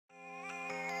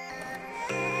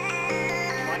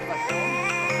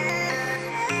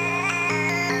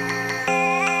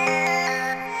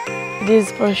This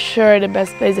is for sure the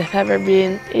best place I've ever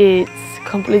been. It's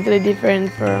completely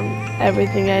different from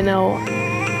everything I know.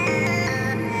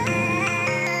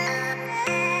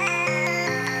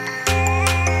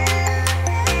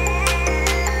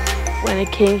 When I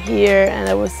came here and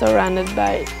I was surrounded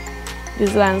by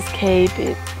this landscape,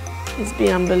 it's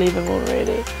been unbelievable,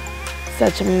 really.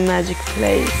 Such a magic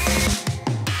place.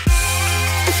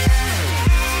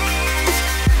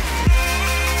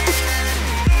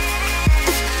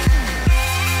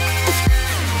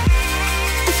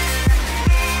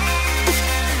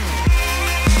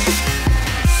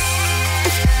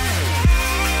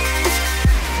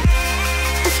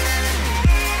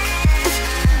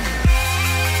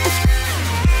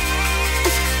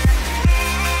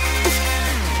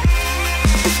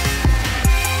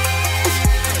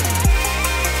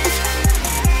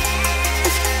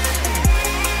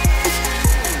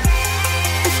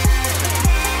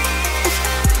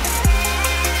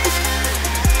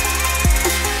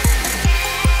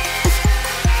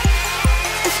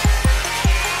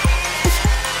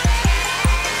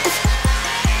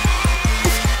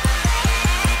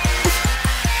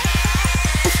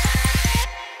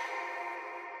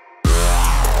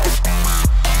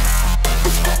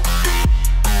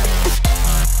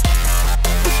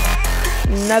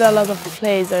 Not a lot of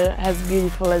places are as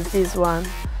beautiful as this one.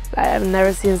 I've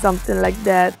never seen something like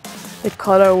that. The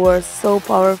color was so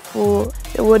powerful,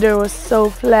 the water was so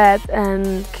flat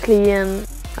and clean.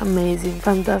 Amazing,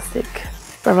 fantastic.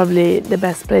 Probably the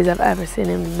best place I've ever seen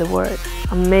in the world.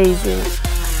 Amazing.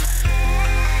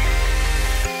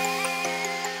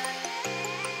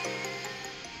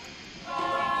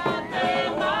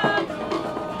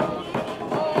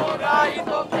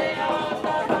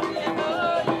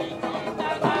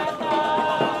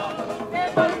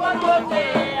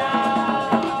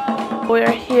 We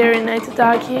are here in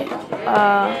Aitutaki,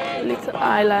 a little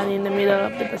island in the middle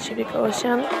of the Pacific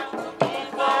Ocean.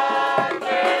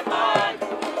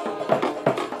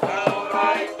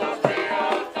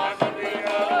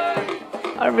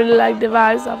 I really like the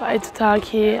vibes of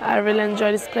Aitutaki. I really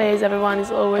enjoy this place. Everyone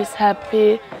is always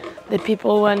happy. The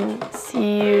people want to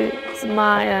see you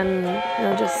smile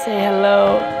and just say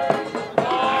hello.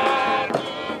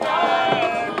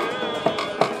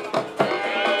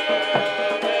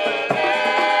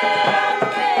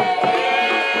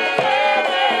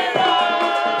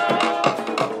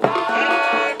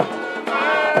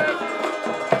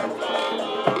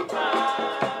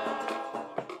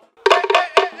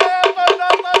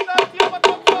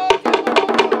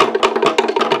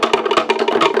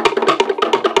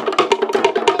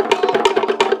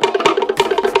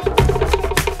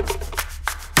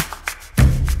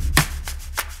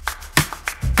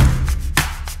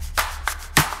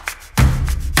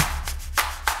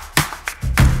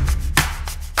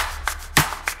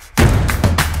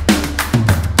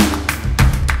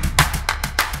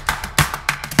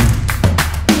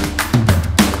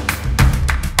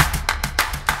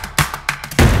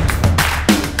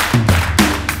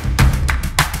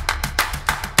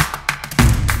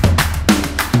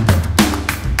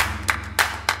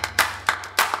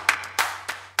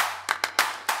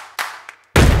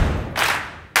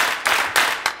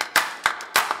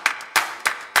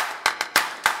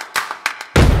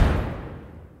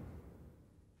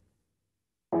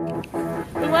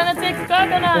 We want to take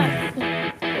coconut.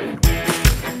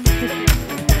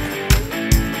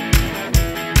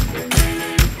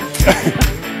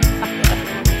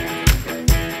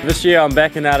 This year I'm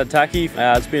back in Aitutaki.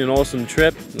 It's been an awesome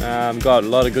trip. Got a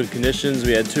lot of good conditions.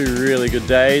 We had 2 really good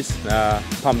days.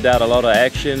 Pumped out a lot of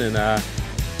action, and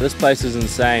this place is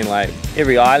insane. Like,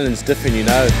 every island's different, you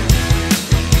know.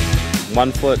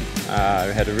 1 foot.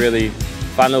 We had a really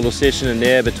fun little session in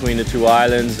there between the 2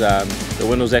 islands. The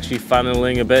wind was actually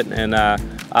funneling a bit, and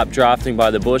updrafting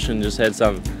by the bush, and just had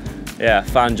some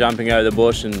fun jumping over the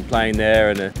bush and playing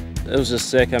there, and it was just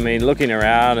sick. I mean, looking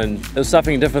around, and it was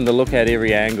something different to look at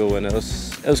every angle, and it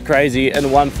was crazy.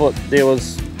 In 1 foot there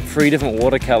was 3 different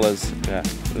watercolors. Yeah,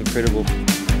 incredible.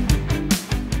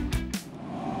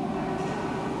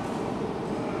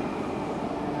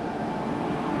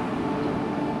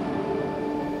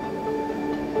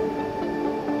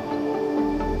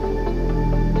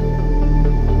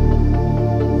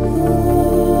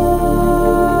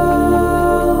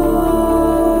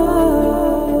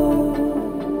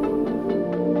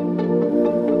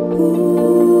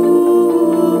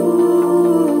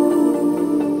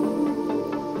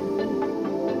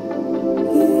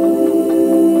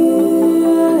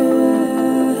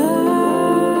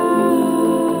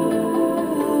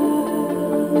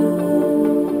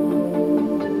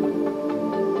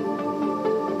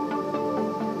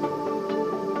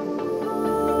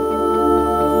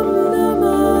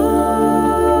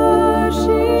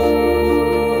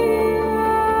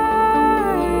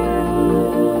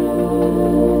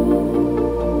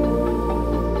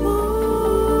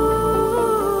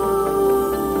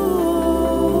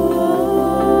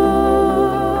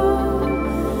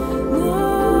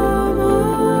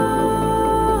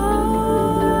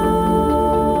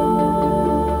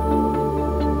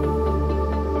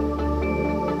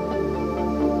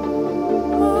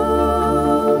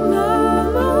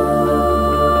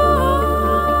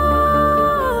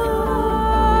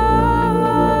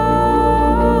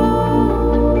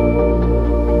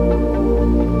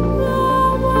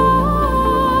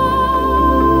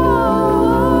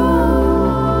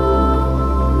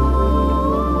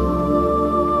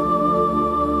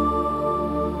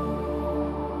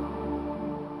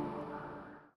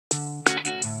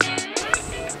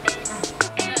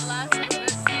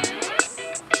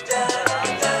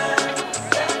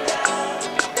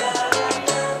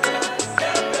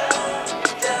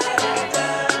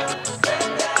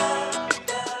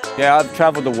 Yeah, I've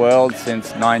traveled the world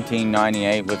since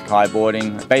 1998 with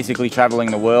kiteboarding, basically traveling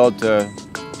the world to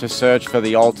search for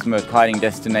the ultimate kiting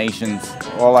destinations.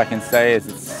 All I can say is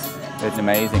it's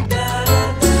amazing.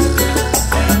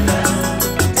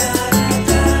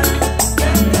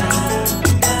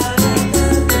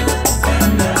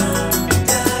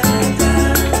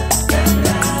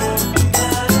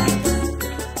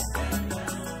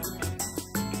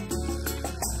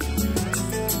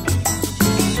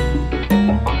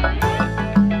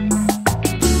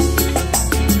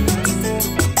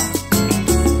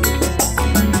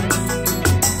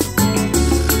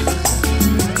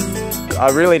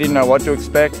 I really didn't know what to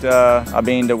expect. I've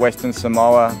been to Western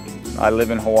Samoa, I live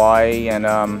in Hawaii, and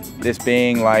this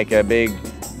being like a big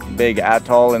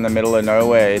atoll in the middle of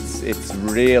nowhere, it's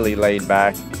really laid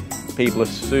back. People are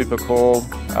super cool,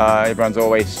 everyone's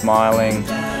always smiling.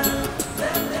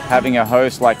 Having a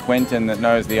host like Quentin that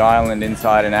knows the island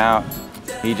inside and out,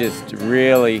 he just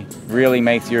really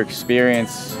makes your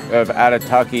experience of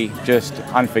Aitutaki just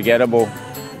unforgettable.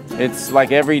 It's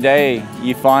like every day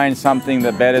you find something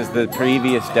that betters the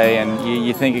previous day, and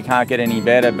you think it can't get any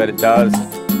better, but it does.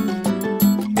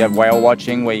 You have whale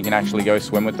watching where you can actually go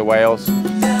swim with the whales.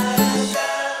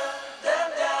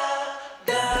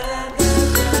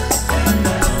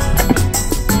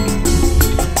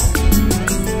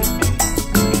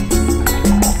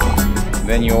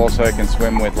 Then you also can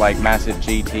swim with like massive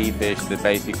GT fish that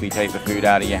basically take the food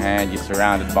out of your hand. You're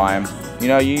surrounded by them. You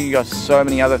know, you got so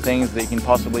many other things that you can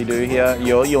possibly do here.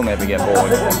 You'll never get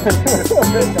bored.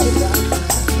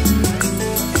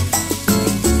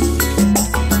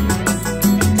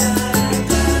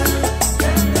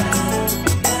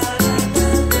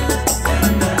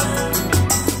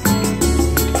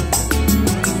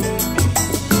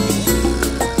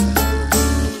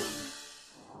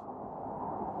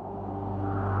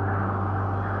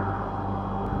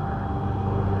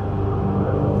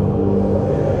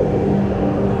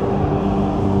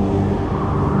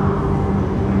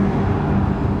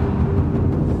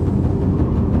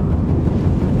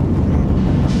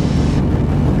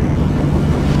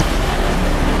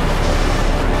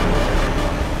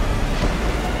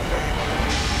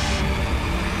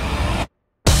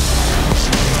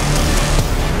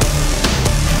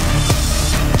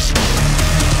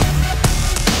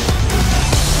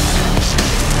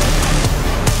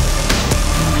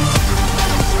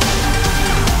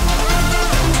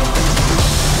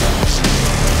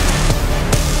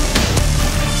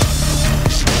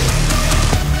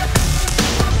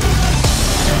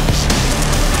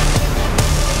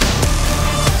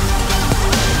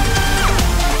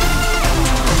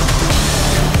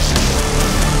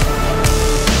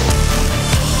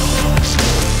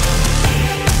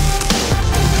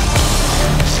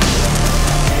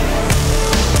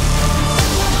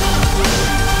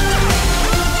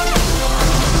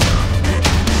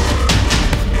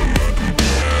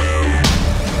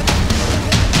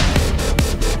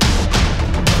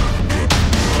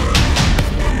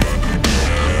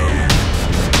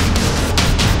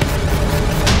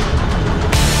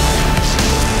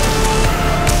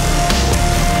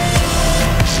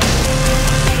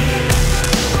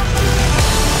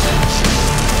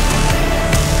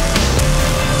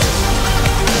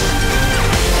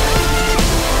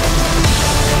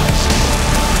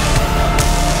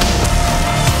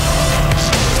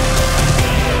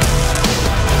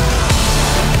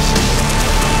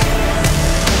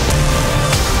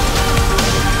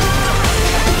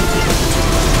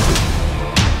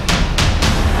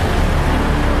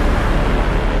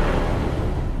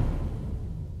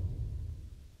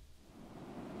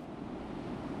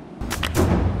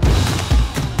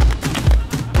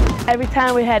 Every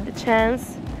time we had the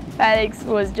chance, Felix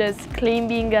was just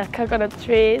climbing coconut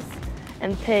trees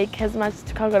and take as much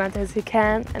coconut as he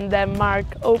can, and then Marc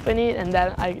open it, and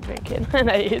then I drink it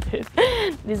and I eat it.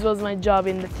 This was my job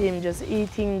in the team, just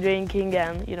eating, drinking,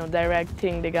 and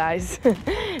directing the guys.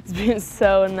 It's been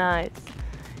so nice.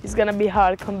 It's gonna be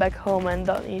hard to come back home and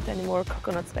don't eat any more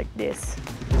coconuts like this.